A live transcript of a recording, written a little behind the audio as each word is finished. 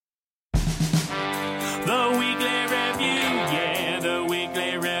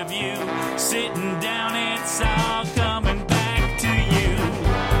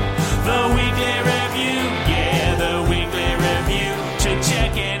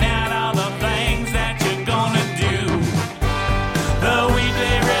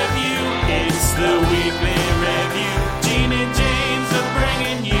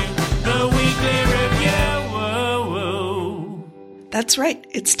That's right.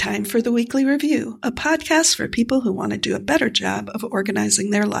 It's time for the Weekly Review, a podcast for people who want to do a better job of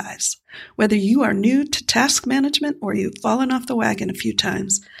organizing their lives. Whether you are new to task management or you've fallen off the wagon a few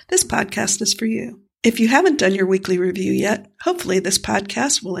times, this podcast is for you. If you haven't done your weekly review yet, hopefully this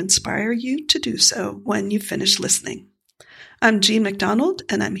podcast will inspire you to do so when you finish listening. I'm Jean McDonald,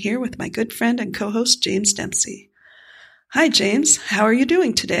 and I'm here with my good friend and co-host James Dempsey. Hi, James. How are you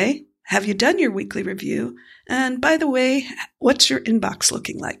doing today? Have you done your weekly review? And by the way, what's your inbox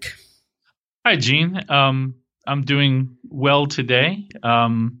looking like? Hi, Jean. I'm doing well today.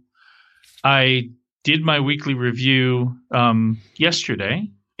 I did my weekly review yesterday,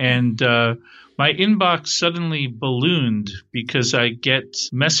 and my inbox suddenly ballooned because I get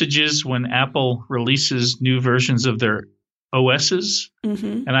messages when Apple releases new versions of their OSs,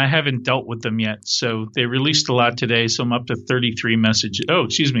 and I haven't dealt with them yet. So they released a lot today, so I'm up to 38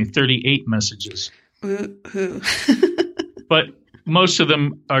 messages. But most of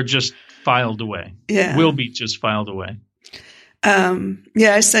them are just filed away. Yeah. Will be just filed away.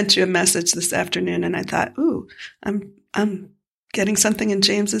 I sent you a message this afternoon and I thought, I'm getting something in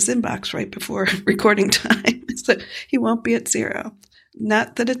James's inbox right before recording time. So he won't be at zero.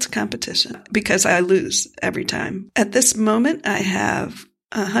 Not that it's competition, because I lose every time. At this moment, I have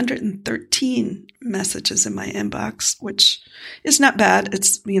 113 messages in my inbox, which is not bad.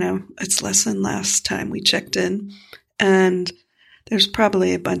 It's less than last time we checked in. And there's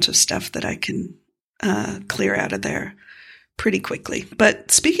probably a bunch of stuff that I can clear out of there pretty quickly.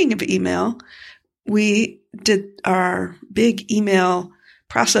 But speaking of email, we did our big email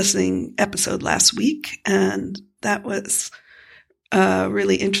processing episode last week, and that was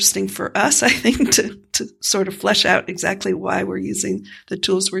really interesting for us, I think, to sort of flesh out exactly why we're using the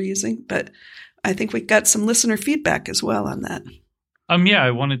tools we're using. But I think we got some listener feedback as well on that. We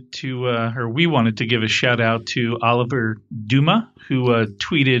wanted to give a shout out to Oliver Duma, who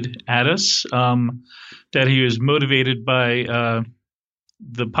tweeted at us that he was motivated by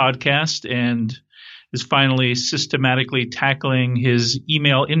the podcast and is finally systematically tackling his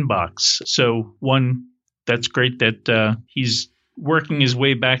email inbox. So that's great that he's working his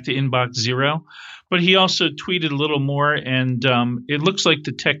way back to inbox zero. But he also tweeted a little more, and it looks like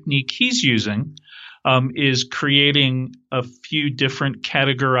the technique he's using is creating a few different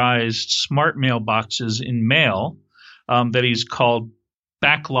categorized smart mailboxes in Mail that he's called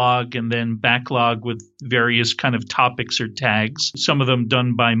backlog, and then backlog with various kind of topics or tags, some of them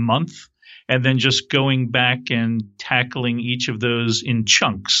done by month, and then just going back and tackling each of those in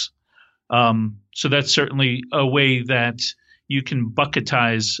chunks. So that's certainly a way that you can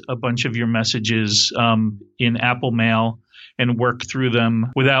bucketize a bunch of your messages in Apple Mail and work through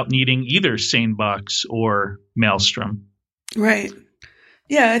them without needing either SaneBox or Maelstrom. Right.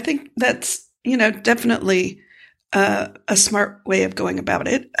 Yeah, I think that's, definitely a smart way of going about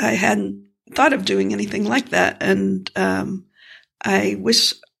it. I hadn't thought of doing anything like that. And I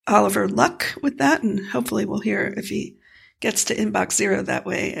wish Oliver luck with that. And hopefully we'll hear if he gets to inbox zero that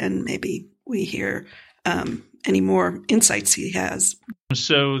way. And maybe we hear any more insights he has.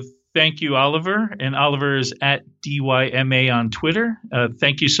 So thank you, Oliver. And Oliver is at DYMA on Twitter.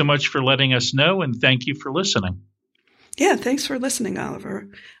 Thank you so much for letting us know, and thank you for listening. Yeah, thanks for listening, Oliver.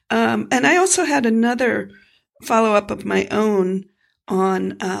 And I also had another follow-up of my own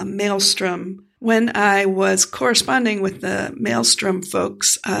on Maelstrom. When I was corresponding with the Maelstrom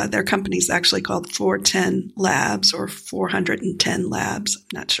folks, their company's actually called 410 Labs or 410 Labs,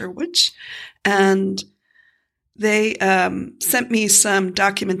 I'm not sure which. And they sent me some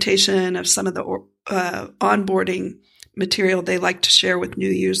documentation of some of the onboarding material they like to share with new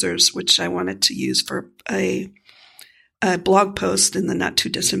users, which I wanted to use for a blog post in the not too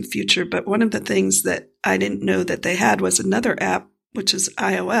distant future. But one of the things that I didn't know that they had was another app, which is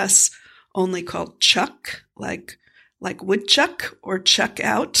iOS only, called Chuck, like woodchuck or chuck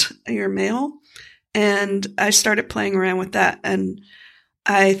out your mail. And I started playing around with that. And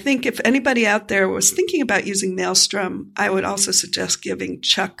I think if anybody out there was thinking about using Maelstrom, I would also suggest giving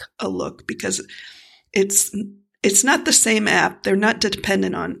Chuck a look, because it's not the same app. They're not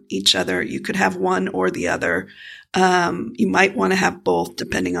dependent on each other. You could have one or the other. You might want to have both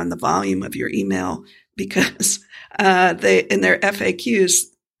depending on the volume of your email, because they, in their FAQs,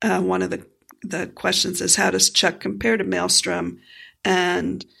 one of the questions is, how does Chuck compare to Maelstrom?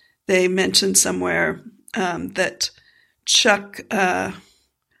 And they mentioned somewhere that Chuck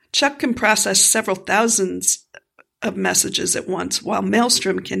can process several thousands of messages at once, while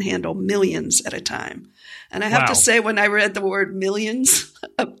Maelstrom can handle millions at a time. And I have to say, when I read the word millions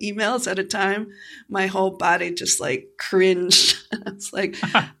of emails at a time, my whole body just cringed. It's like,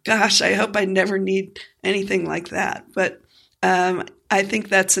 gosh, I hope I never need anything like that. But I think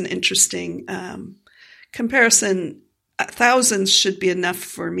that's an interesting comparison. Thousands should be enough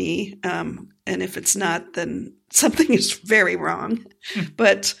for me. And if it's not, then something is very wrong.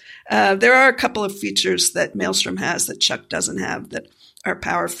 But there are a couple of features that Maelstrom has that Chuck doesn't have that are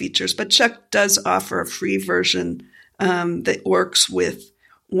power features. But Chuck does offer a free version that works with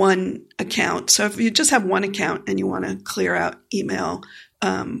one account. So if you just have one account and you want to clear out email,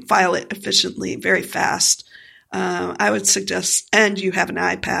 file it efficiently, very fast, I would suggest, and you have an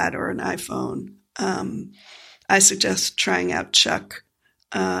iPad or an iPhone, I suggest trying out Chuck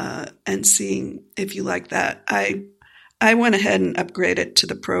and seeing if you like that. I went ahead and upgraded to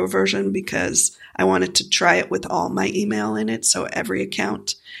the Pro version because I wanted to try it with all my email in it, so every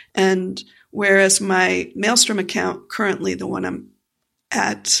account. And whereas my Maelstrom account, currently the one I'm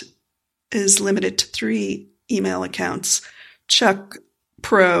at, is limited to 3 email accounts, Chuck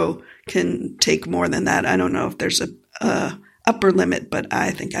Pro can take more than that. I don't know if there's a upper limit, but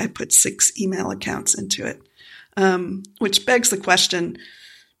I think I put 6 email accounts into it, which begs the question,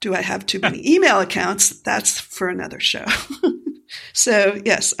 do I have too many email accounts? That's for another show. So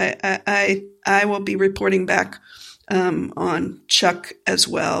yes, I will be reporting back on Chuck as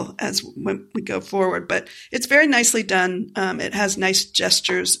well as when we go forward. But it's very nicely done. It has nice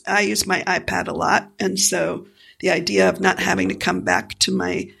gestures. I use my iPad a lot, and so the idea of not having to come back to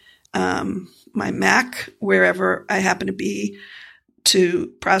my Mac wherever I happen to be to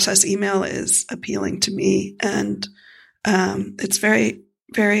process email is appealing to me, and it's very,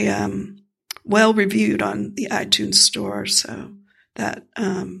 very well reviewed on the iTunes store. So that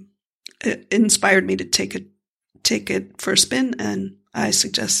it inspired me to take it for a spin, and I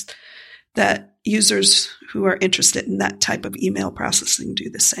suggest that users who are interested in that type of email processing do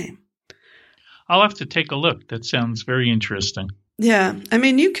the same. I'll have to take a look. That sounds very interesting. Yeah. I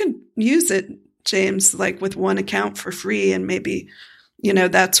mean, you can use it, James, like with one account for free, and maybe,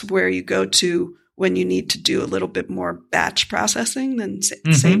 that's where you go to when you need to do a little bit more batch processing than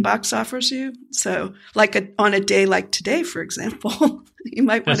SaneBox offers you. So like on a day like today, for example, you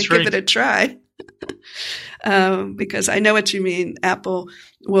might want to give it a try. Because I know what you mean. Apple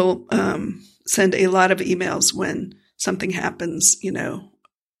will send a lot of emails when something happens,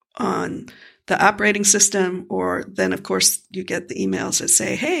 on the operating system, or then, of course, you get the emails that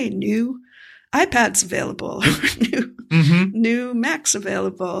say, hey, new iPads available, or new Macs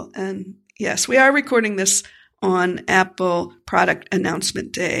available. And yes, we are recording this on Apple Product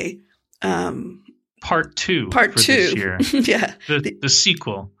Announcement Day. Part two. This year. Yeah. The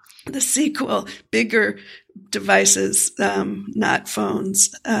sequel. The sequel, bigger devices, not phones,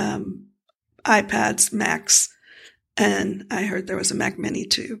 iPads, Macs, and I heard there was a Mac Mini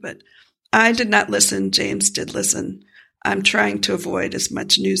too, but I did not listen. James did listen. I'm trying to avoid as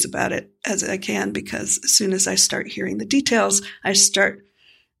much news about it as I can, because as soon as I start hearing the details, I start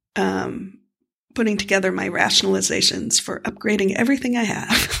putting together my rationalizations for upgrading everything I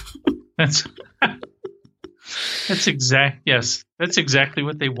have. That's exactly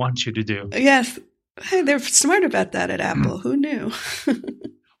what they want you to do. Yes. Hey, they're smart about that at Apple. Who knew?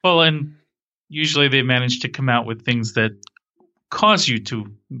 Well, and usually they manage to come out with things that cause you to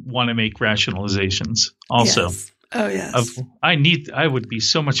want to make rationalizations also. Yes. Oh, yes. I would be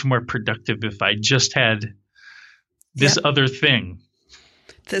so much more productive if I just had this other thing.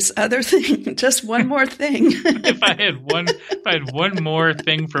 This other thing, just one more thing. If I had one more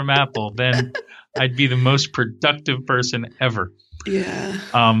thing from Apple, then I'd be the most productive person ever. Yeah.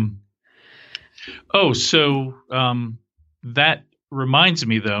 That reminds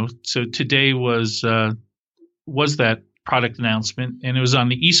me though. So today was that product announcement, and it was on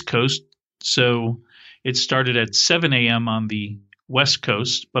the East Coast. So it started at 7 a.m. on the West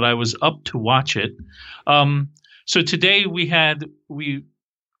Coast, but I was up to watch it. So today we had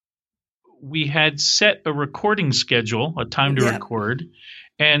set a recording schedule, a time to record,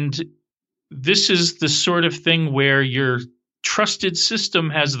 and this is the sort of thing where your trusted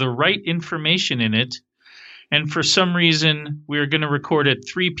system has the right information in it. And for some reason, we were going to record at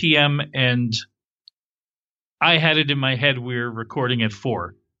 3 p.m. and I had it in my head we were recording at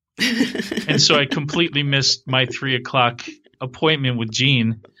 4. And so I completely missed my 3 o'clock appointment with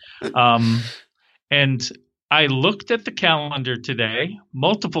Gene. And I looked at the calendar today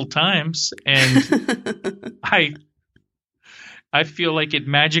multiple times, and I feel like it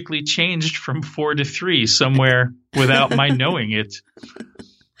magically changed from 4 to 3 somewhere without my knowing it.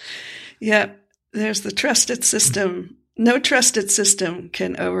 Yeah, there's the trusted system. No trusted system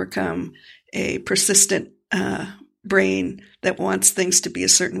can overcome a persistent brain that wants things to be a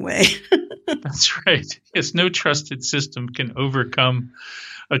certain way. That's right. Yes, no trusted system can overcome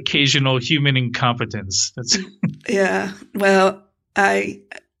occasional human incompetence. That's Yeah. Well, I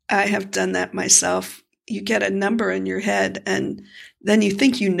have done that myself. You get a number in your head and then you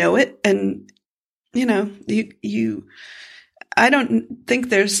think you know it, and you I don't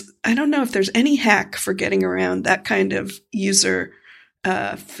know if there's any hack for getting around that kind of user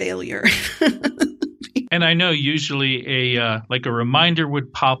failure. And I know usually a reminder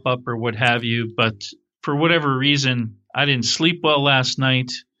would pop up or what have you, but for whatever reason, I didn't sleep well last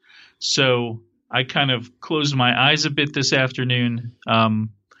night, so I kind of closed my eyes a bit this afternoon,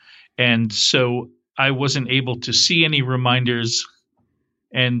 and so I wasn't able to see any reminders.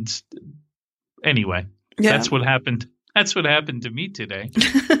 And anyway, That's what happened. That's what happened to me today.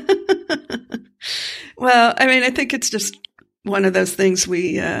 Well, I mean, I think it's just one of those things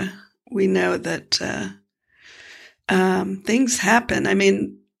we know that things happen. I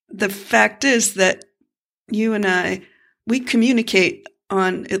mean, the fact is that you and we communicate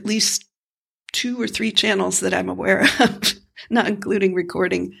on at least 2 or 3 channels that I'm aware of, not including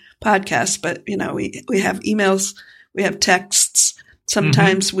recording podcasts, but we have emails, we have texts.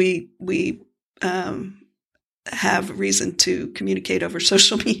 Sometimes we have reason to communicate over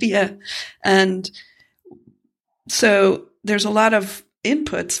social media. And so there's a lot of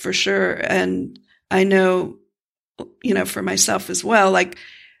inputs for sure. And I know, for myself as well, like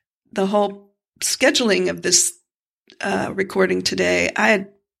the whole scheduling of this recording today, I had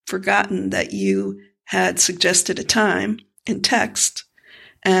forgotten that you had suggested a time in text.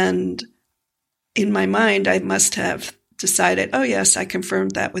 And in my mind, I must have decided, oh yes, I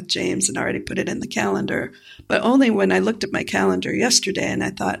confirmed that with James and already put it in the calendar. But only when I looked at my calendar yesterday and I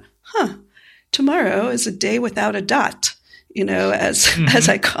thought, tomorrow is a day without a dot, as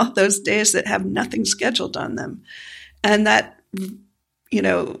I call those days that have nothing scheduled on them. And that,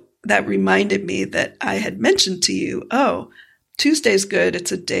 that reminded me that I had mentioned to you, Tuesday's good.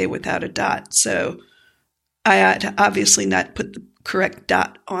 It's a day without a dot. So I had obviously not put the correct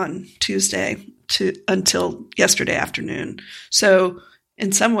dot on Tuesday until yesterday afternoon. So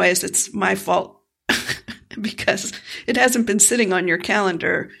in some ways it's my fault because it hasn't been sitting on your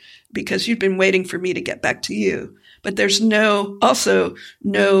calendar because you've been waiting for me to get back to you. But there's no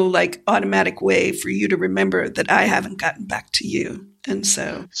like automatic way for you to remember that I haven't gotten back to you. And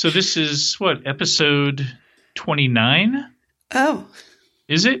so this is what, episode 29? Oh,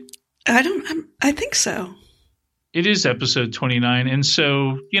 is it? I think so. It is episode 29. And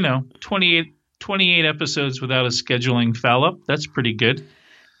so, 28 episodes without a scheduling foul up. That's pretty good.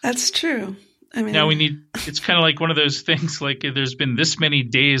 That's true. I mean, now it's kind of like one of those things, like there's been this many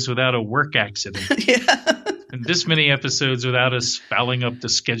days without a work accident. Yeah. And this many episodes without us fouling up the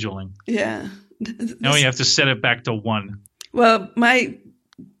scheduling. Yeah. Now we have to set it back to 1. Well, my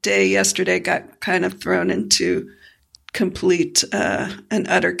day yesterday got kind of thrown into complete and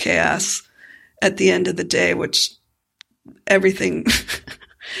utter chaos at the end of the day, which everything,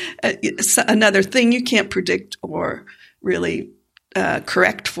 another thing you can't predict or really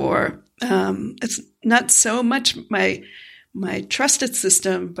correct for. It's not so much my trusted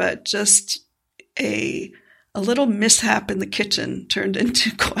system, but just a little mishap in the kitchen turned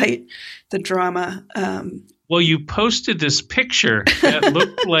into quite the drama. Well, you posted this picture that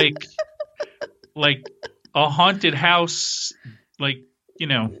looked like a haunted house,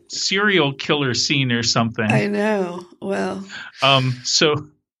 serial killer scene or something. I know. Well, so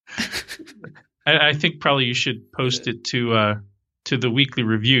I think probably you should post it to the weekly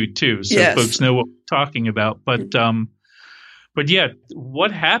review too, so yes. Folks know what we're talking about. But yeah,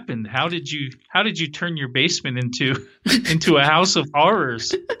 what happened? How did you turn your basement into a house of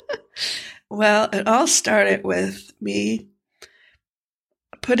horrors? Well, it all started with me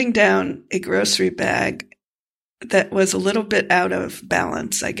putting down a grocery bag that was a little bit out of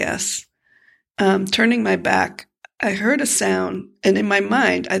balance, I guess. Turning my back, I heard a sound, and in my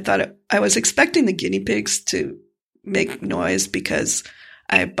mind, I thought I was expecting the guinea pigs to make noise because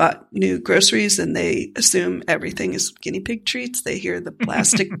I bought new groceries and they assume everything is guinea pig treats. They hear the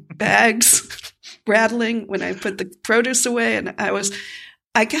plastic bags rattling when I put the produce away. And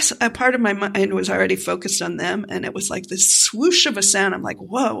I guess a part of my mind was already focused on them. And it was like this swoosh of a sound. I'm like,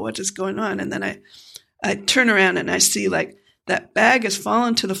 whoa, what is going on? And then I turn around and I see like that bag has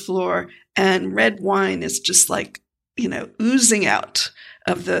fallen to the floor and red wine is just like, oozing out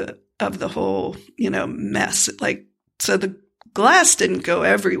of the whole, mess. Like, so the glass didn't go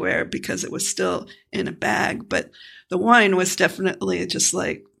everywhere because it was still in a bag, but the wine was definitely just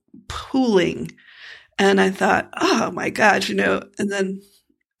like pooling. And I thought, oh my God, and then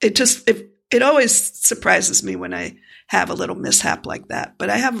it always surprises me when I have a little mishap like that. But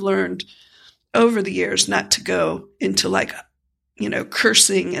I have learned over the years not to go into like,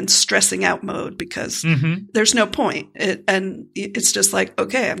 cursing and stressing out mode because Mm-hmm. there's no point. And it's just like,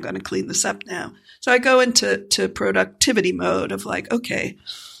 okay, I'm going to clean this up now. So I go into productivity mode of like, okay,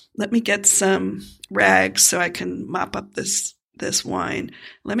 let me get some rags so I can mop up this wine.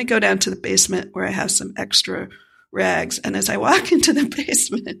 Let me go down to the basement where I have some extra rags. And as I walk into the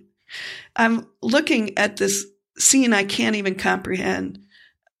basement, I'm looking at this scene I can't even comprehend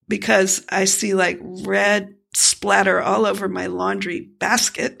because I see like red splatter all over my laundry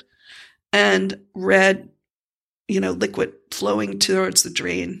basket and red, liquid flowing towards the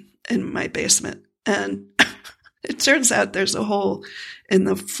drain in my basement. And it turns out there's a hole in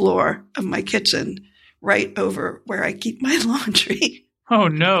the floor of my kitchen right over where I keep my laundry. Oh,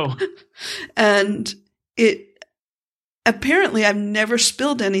 no. And apparently I've never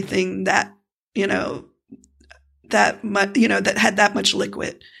spilled anything that much, that had that much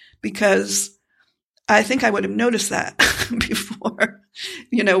liquid, because I think I would have noticed that before,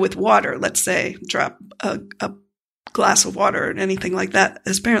 with water, let's say, drop a glass of water or anything like that.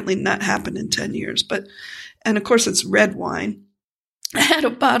 Has apparently not happened in 10 years. And of course it's red wine. I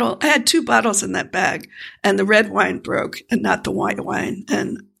had 2 bottles in that bag, and the red wine broke and not the white wine.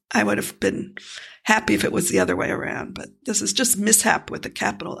 And I would have been happy if it was the other way around, but this is just mishap with a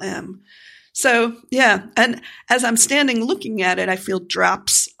capital M. So yeah. And as I'm standing looking at it, I feel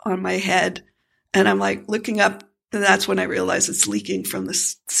drops on my head, and I'm like looking up, and that's when I realize it's leaking from the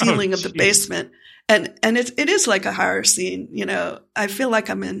ceiling of the basement. And it is like a horror scene. I feel like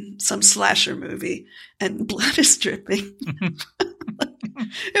I'm in some slasher movie and blood is dripping.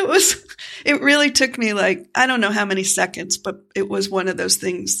 It really took me like, I don't know how many seconds, but it was one of those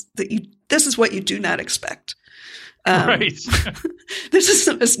things that this is what you do not expect. Right. This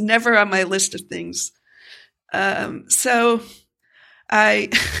was never on my list of things. So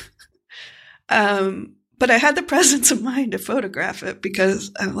but I had the presence of mind to photograph it,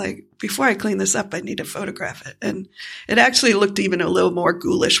 because I'm like, before I clean this up, I need to photograph it. And it actually looked even a little more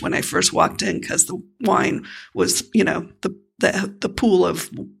ghoulish when I first walked in, because the wine was, the pool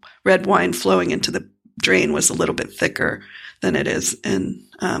of red wine flowing into the drain was a little bit thicker than it is. And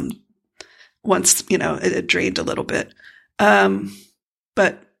once, it had drained a little bit.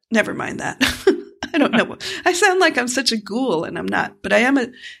 But never mind that. I don't know. I sound like I'm such a ghoul, and I'm not, but I am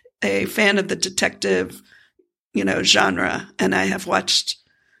a fan of the detective, genre. And I have watched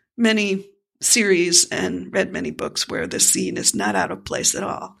many series and read many books where this scene is not out of place at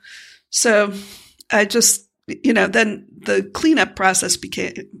all. So I just, then the cleanup process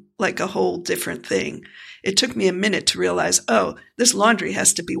became like a whole different thing. It took me a minute to realize, oh, this laundry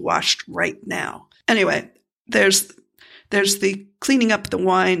has to be washed right now. Anyway, there's the cleaning up the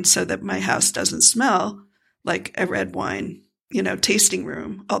wine so that my house doesn't smell like a red wine, tasting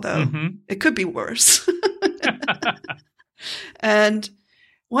room, although it could be worse. And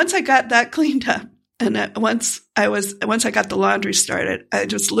once I got that cleaned up, and once I got the laundry started, I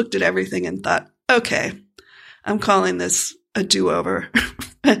just looked at everything and thought, okay, I'm calling this a do-over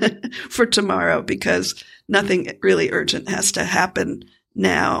for tomorrow, because nothing really urgent has to happen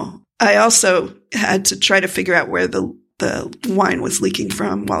now. I also had to try to figure out where the wine was leaking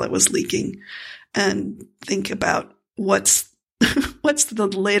from while it was leaking, and think about what's the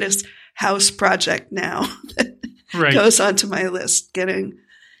latest house project now that goes onto my list.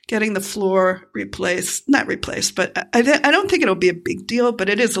 Getting the floor not replaced, but I don't think it'll be a big deal, but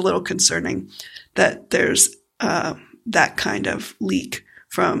it is a little concerning that there's that kind of leak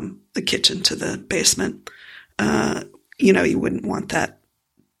from the kitchen to the basement. You wouldn't want that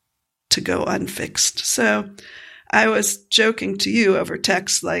to go unfixed. So I was joking to you over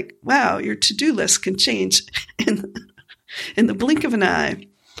text, like, wow, your to-do list can change in the blink of an eye.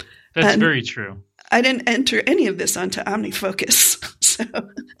 That's very true. I didn't enter any of this onto OmniFocus, so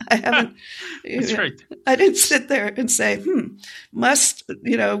I haven't. That's right. I didn't sit there and say, must,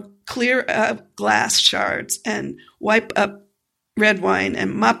 clear up glass shards and wipe up red wine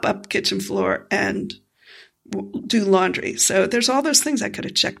and mop up kitchen floor and do laundry. So there's all those things I could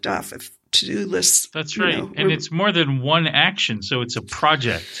have checked off if to-do lists. That's right. And it's more than one action, so it's a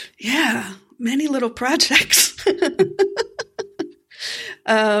project. Yeah, many little projects.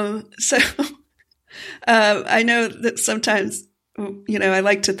 I know that sometimes, I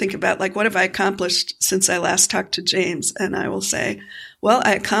like to think about, like, what have I accomplished since I last talked to James? And I will say, well,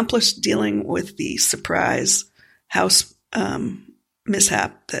 I accomplished dealing with the surprise house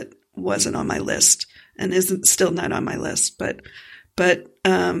mishap that wasn't on my list and isn't still not on my list, but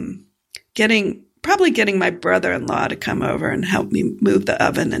getting my brother-in-law to come over and help me move the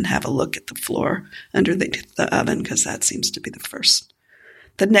oven and have a look at the floor under the oven, because that seems to be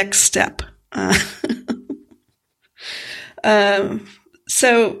the next step.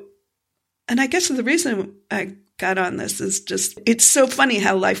 So, and I guess the reason I got on this is just, it's so funny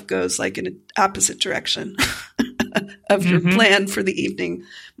how life goes like in an opposite direction of your plan for the evening.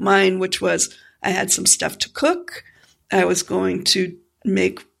 Mine, which was I had some stuff to cook. I was going to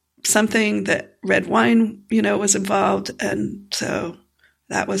make something that red wine, was involved. And so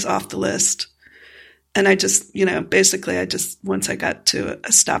that was off the list. And I just, basically once I got to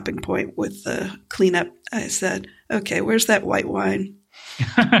a stopping point with the cleanup, I said, okay, where's that white wine?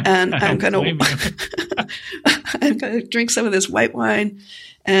 And I'm going to drink some of this white wine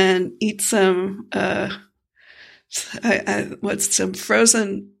and eat some, some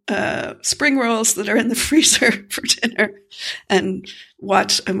frozen spring rolls that are in the freezer for dinner and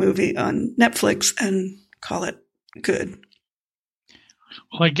watch a movie on Netflix and call it good.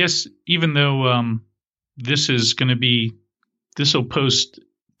 Well, I guess even though this will post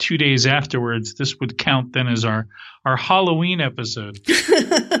 2 days afterwards, this would count then as our Halloween episode.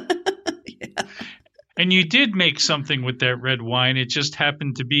 Yeah. And you did make something with that red wine. It just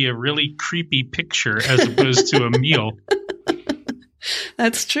happened to be a really creepy picture as opposed to a meal.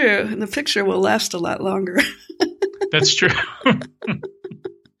 That's true. And the picture will last a lot longer. That's true.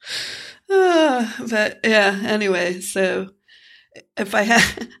 But yeah, anyway, so if I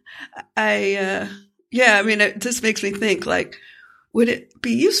had, it just makes me think, like, would it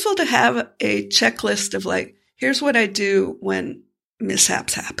be useful to have a checklist of like, here's what I do when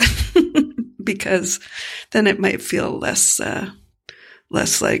mishaps happen? Because then it might feel less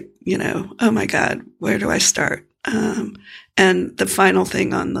like, oh my God, where do I start? And the final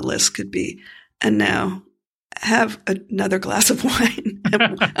thing on the list could be, and now have another glass of wine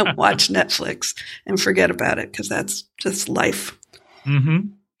and watch Netflix and forget about it, because that's just life. Mm-hmm.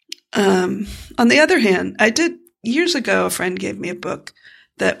 On the other hand, years ago, a friend gave me a book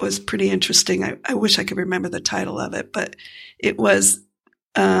that was pretty interesting. I wish I could remember the title of it, but it was,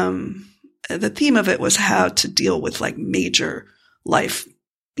 the theme of it was how to deal with like major life,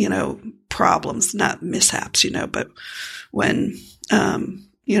 problems, not mishaps, but when,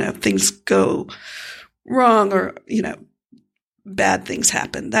 things go wrong or, bad things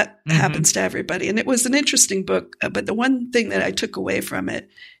happen. That happens to everybody. And it was an interesting book. But the one thing that I took away from it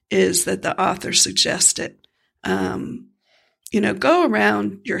is that the author suggested, go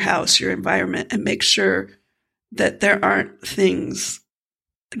around your house, your environment, and make sure that there aren't things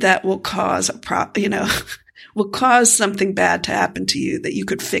that will cause will cause something bad to happen to you that you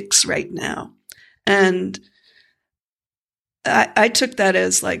could fix right now. And I took that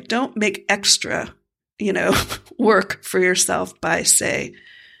as like, don't make extra, work for yourself by, say,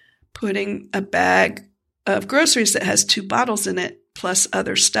 putting a bag of groceries that has 2 bottles in it plus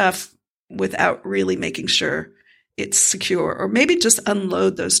other stuff without really making sure it's secure, or maybe just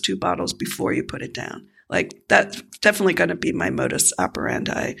unload those 2 bottles before you put it down. Like, that's definitely going to be my modus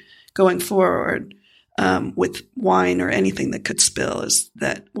operandi going forward with wine or anything that could spill, is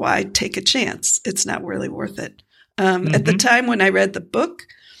that why take a chance? It's not really worth it. At the time when I read the book,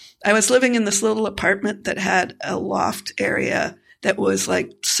 I was living in this little apartment that had a loft area that was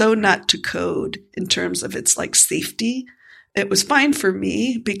like so not to code in terms of its like safety. It was fine for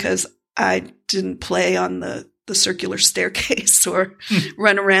me because I didn't play on the circular staircase or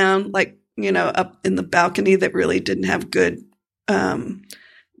run around like, up in the balcony that really didn't have good,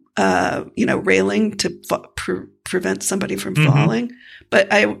 railing to prevent somebody from falling.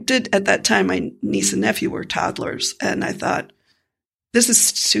 But I did, at that time, my niece and nephew were toddlers. And I thought, this is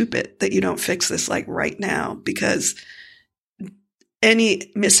stupid that you don't fix this like right now, because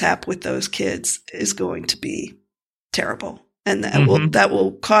any mishap with those kids is going to be terrible. And that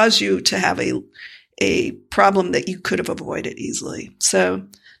will cause you to have a problem that you could have avoided easily. So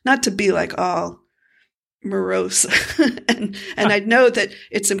not to be like all morose. and I know that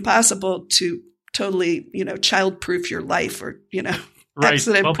it's impossible to totally, child-proof your life or, right.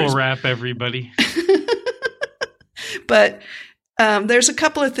 Accident Bubble wrap everybody. But there's a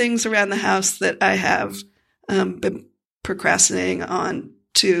couple of things around the house that I have been procrastinating on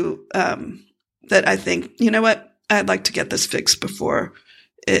to that I think, you know what, I'd like to get this fixed before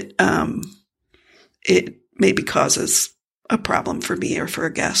it maybe causes a problem for me or for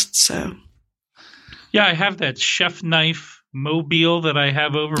a guest. So, yeah, I have that chef knife mobile that I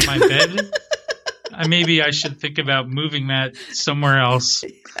have over my bed. Maybe I should think about moving that somewhere else.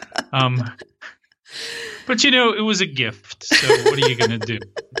 But it was a gift. So what are you going to do?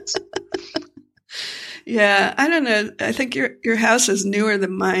 Yeah, I don't know. I think your house is newer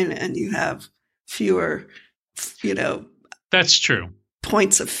than mine, and you have fewer, That's true.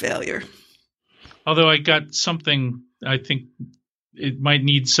 Points of failure. Although I got something, I think it might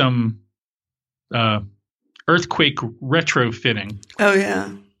need some earthquake retrofitting. Oh,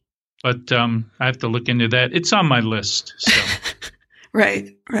 yeah. But I have to look into that. It's on my list. So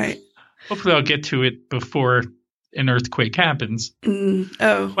Right. hopefully I'll get to it before an earthquake happens.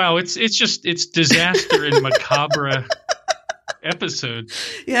 Oh. Wow, it's disaster and macabre episode.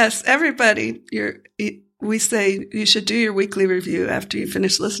 Yes, everybody, we say you should do your weekly review after you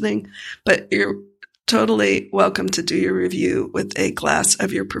finish listening, but you're totally welcome to do your review with a glass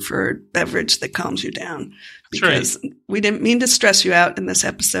of your preferred beverage that calms you down. Because we didn't mean to stress you out in this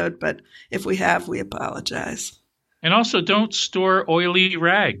episode, but if we have, we apologize. And also, don't store oily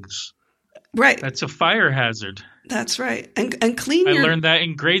rags. Right. That's a fire hazard. That's right. And clean I learned that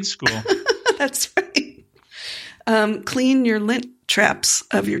in grade school. That's right. Clean your lint traps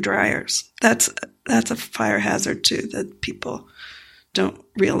of your dryers. That's a fire hazard too, that people don't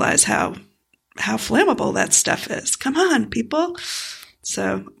realize how flammable that stuff is. Come on, people.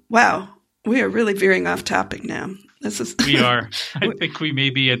 So, wow, we are really veering off topic now. We are. I think we may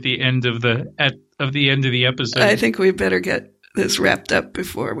be at the end of the episode. I think we better get this wrapped up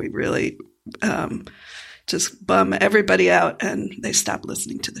before we really just bum everybody out and they stop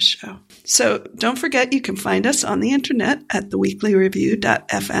listening to the show. So don't forget, you can find us on the internet at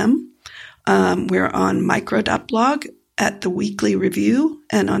theweeklyreview.fm. We're on micro.blog at The Weekly Review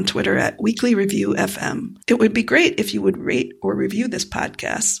and on Twitter at Weekly Review FM. It would be great if you would rate or review this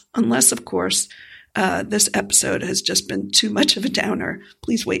podcast, unless, of course, this episode has just been too much of a downer.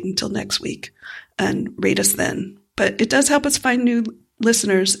 Please wait until next week and rate us then. But it does help us find new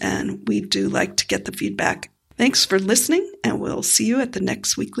listeners, and we do like to get the feedback. Thanks for listening, and we'll see you at the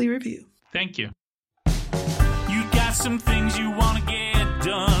next Weekly Review. Thank you. You got some things you want to get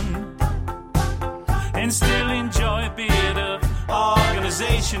done and still enjoy a bit of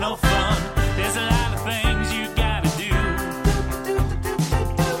organizational fun.